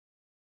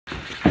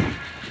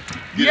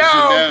Get it,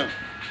 sit Yo, down.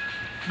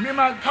 me and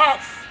my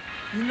pops,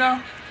 you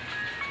know,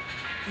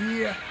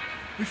 yeah,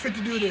 we fit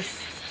to do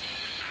this.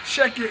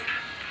 Check it.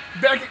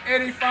 Back in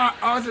 85,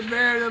 I was a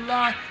buried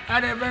alive.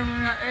 At that very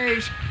young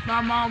age,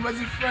 my mom was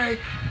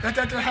afraid. That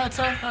I had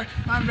told her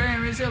my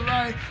brain is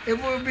alive. It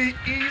would be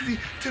easy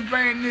to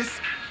bring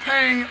this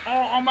pain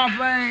all on my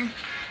brain.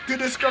 Through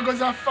the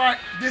struggles I fight,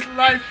 this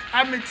life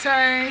I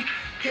maintain.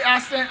 Here I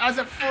stand as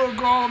a full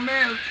grown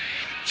man,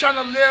 trying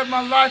to live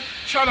my life,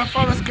 trying to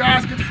follow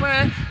God's good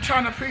plan,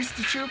 trying to preach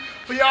the truth,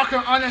 but y'all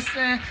can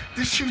understand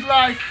this true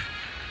life.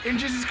 In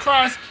Jesus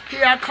Christ,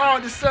 here I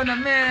call the Son of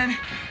Man,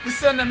 the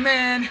Son of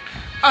Man.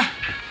 Uh,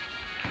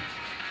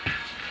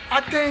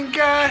 I thank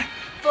God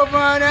for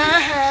what Yeah, I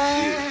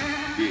yeah,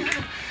 yeah,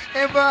 have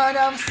and what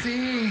I'm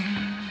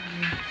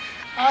seeing.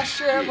 I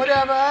share yeah,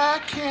 whatever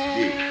I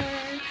yeah.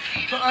 can,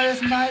 for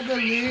others might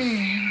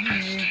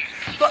believe,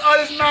 for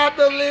others might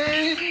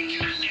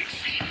believe.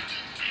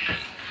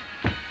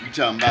 You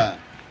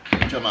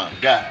talking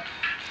about God.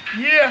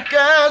 Yeah,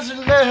 God's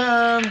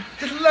love,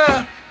 His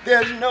love.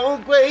 there's no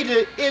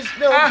greater, it's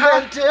no Uh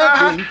huh, better uh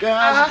huh, than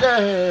God's uh huh.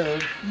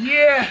 love.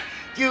 Yeah,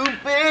 You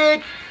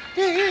beg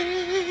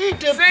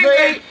to sing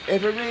it.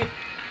 pray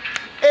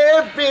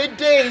every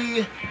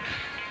day.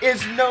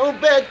 It's no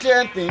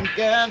better than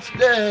God's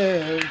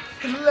love.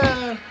 His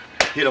love.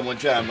 Hit him one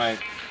time,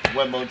 Mike.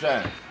 One more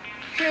time.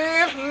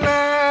 His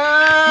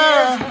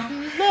His love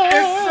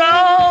is love,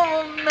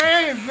 so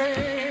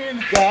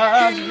amazing.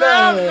 God's He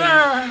loves love.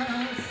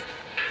 us.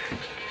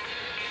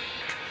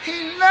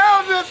 He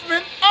loves us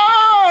with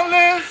all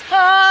his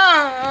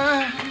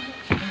heart.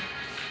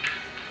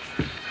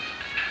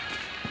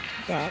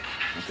 God